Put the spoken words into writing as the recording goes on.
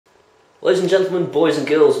Ladies and gentlemen, boys and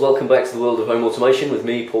girls, welcome back to the world of home automation with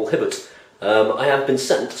me, Paul Hibbert. I have been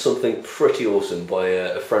sent something pretty awesome by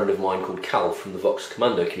a friend of mine called Cal from the Vox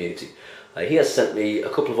Commando community. He has sent me a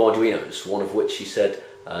couple of Arduinos, one of which he said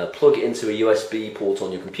plug it into a USB port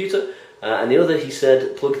on your computer, and the other he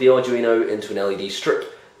said plug the Arduino into an LED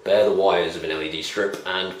strip, bare the wires of an LED strip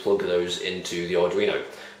and plug those into the Arduino.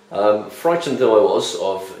 Frightened though I was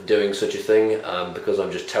of doing such a thing, because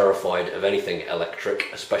I'm just terrified of anything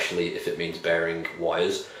electric, especially if it means bearing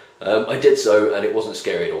wires, I did so and it wasn't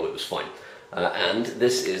scary at all, it was fine. And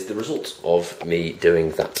this is the result of me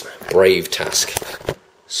doing that brave task.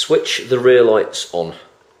 Switch the rear lights on.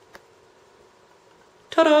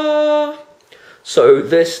 Ta-da! So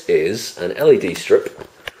this is an LED strip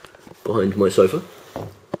behind my sofa,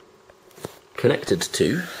 connected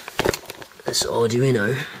to this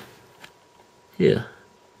Arduino here,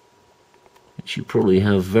 which you probably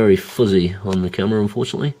have very fuzzy on the camera,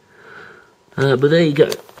 unfortunately. But there you go,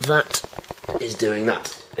 that is doing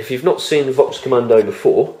that. If you've not seen Vox Commando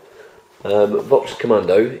before, Vox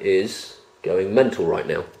Commando is going mental right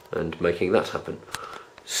now and making that happen.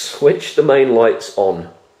 Switch the main lights on.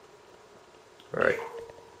 Right.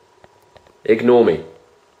 Ignore me.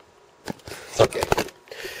 Okay.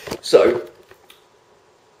 So,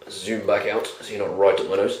 zoom back out so you're not right at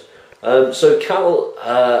my nose. So Cal,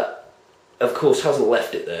 of course, hasn't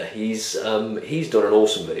left it there. He's done an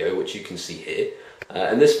awesome video, which you can see here.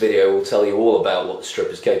 And this video will tell you all about what the strip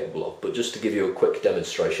is capable of. But just to give you a quick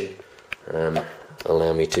demonstration,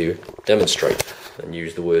 allow me to demonstrate, and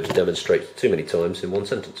use the word demonstrate too many times in one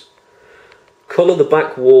sentence. Colour the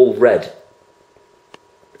back wall red.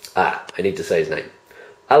 I need to say his name.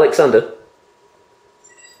 Alexander,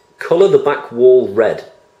 colour the back wall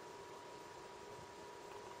red.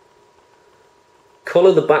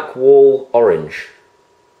 Colour the back wall orange.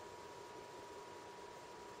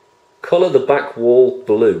 Colour the back wall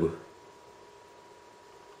blue.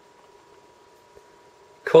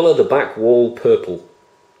 Colour the back wall purple.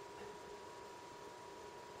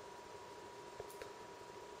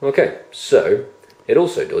 Okay, so it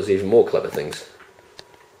also does even more clever things.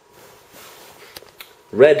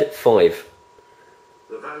 Red 5.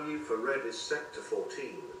 The value for red is set to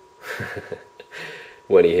 14.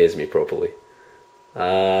 When he hears me properly.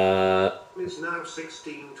 Is now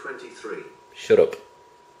 1623. Shut up.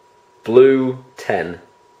 Blue 10.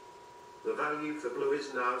 The value for blue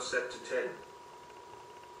is now set to 10.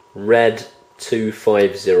 Red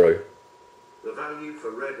 250. The value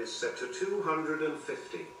for red is set to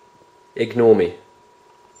 250. Ignore me.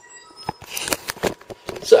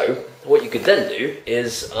 So, what you could then do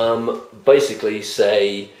is basically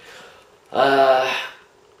say,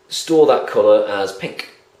 store that colour as pink.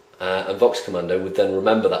 And Vox Commando would then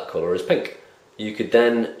remember that colour as pink. You could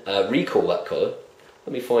then recall that colour.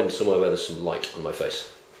 Let me find somewhere where there's some light on my face.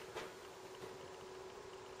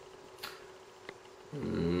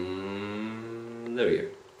 There we go.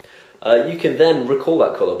 You can then recall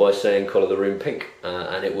that colour by saying colour the room pink,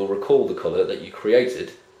 and it will recall the colour that you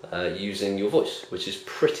created using your voice, which is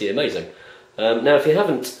pretty amazing. Now, if you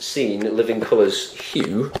haven't seen Living Colour's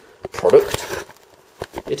Hue product,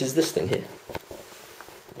 it is this thing here.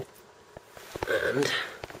 And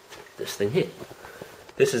this thing here.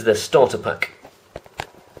 This is their starter pack.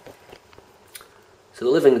 So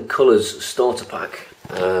the Living Colours starter pack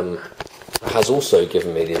has also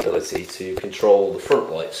given me the ability to control the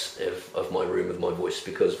front lights of my room with my voice,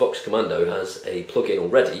 because Vox Commando has a plug-in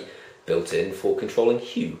already built in for controlling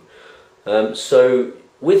hue. So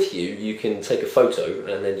with Hue you can take a photo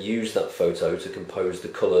and then use that photo to compose the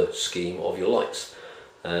colour scheme of your lights.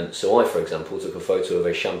 So I, for example, took a photo of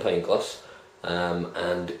a champagne glass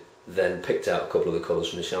and then picked out a couple of the colours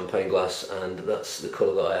from the champagne glass, and that's the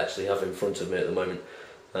colour that I actually have in front of me at the moment.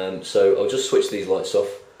 So I'll just switch these lights off.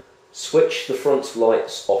 Switch the front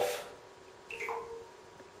lights off.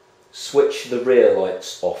 Switch the rear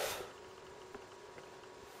lights off.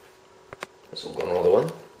 That's all gone rather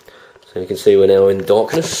well. So you can see we're now in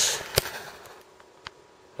darkness.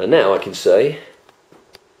 And now I can say,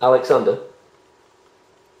 Alexander,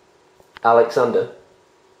 Alexander,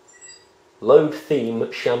 load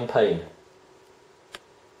theme champagne.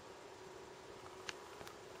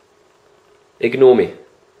 Ignore me.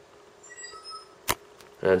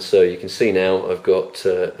 And so you can see now I've got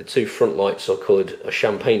the two front lights are coloured a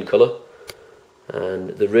champagne colour, and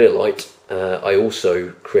the rear light I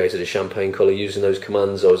also created a champagne colour using those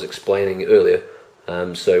commands I was explaining earlier.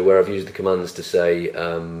 So where I've used the commands to say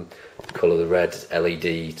colour the red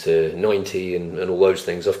LED to 90 and all those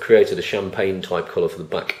things, I've created a champagne type colour for the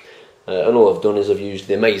back. And all I've done is I've used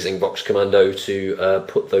the amazing Vox Commando to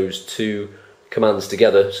put those two commands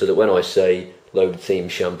together so that when I say load theme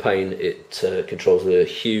champagne, it controls the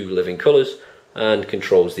hue, living colours, and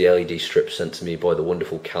controls the LED strip sent to me by the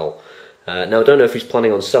wonderful Cal. Now I don't know if he's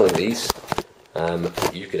planning on selling these.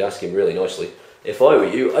 You could ask him really nicely. If I were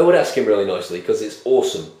you, I would ask him really nicely because it's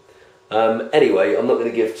awesome. Anyway, I'm not going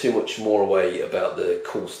to give too much more away about the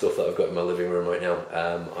cool stuff that I've got in my living room right now.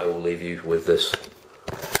 I will leave you with this.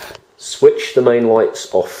 Switch the main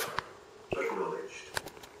lights off.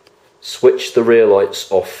 Switch the rear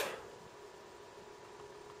lights off.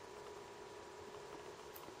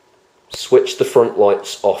 Switch the front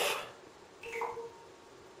lights off.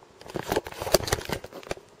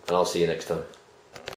 And I'll see you next time.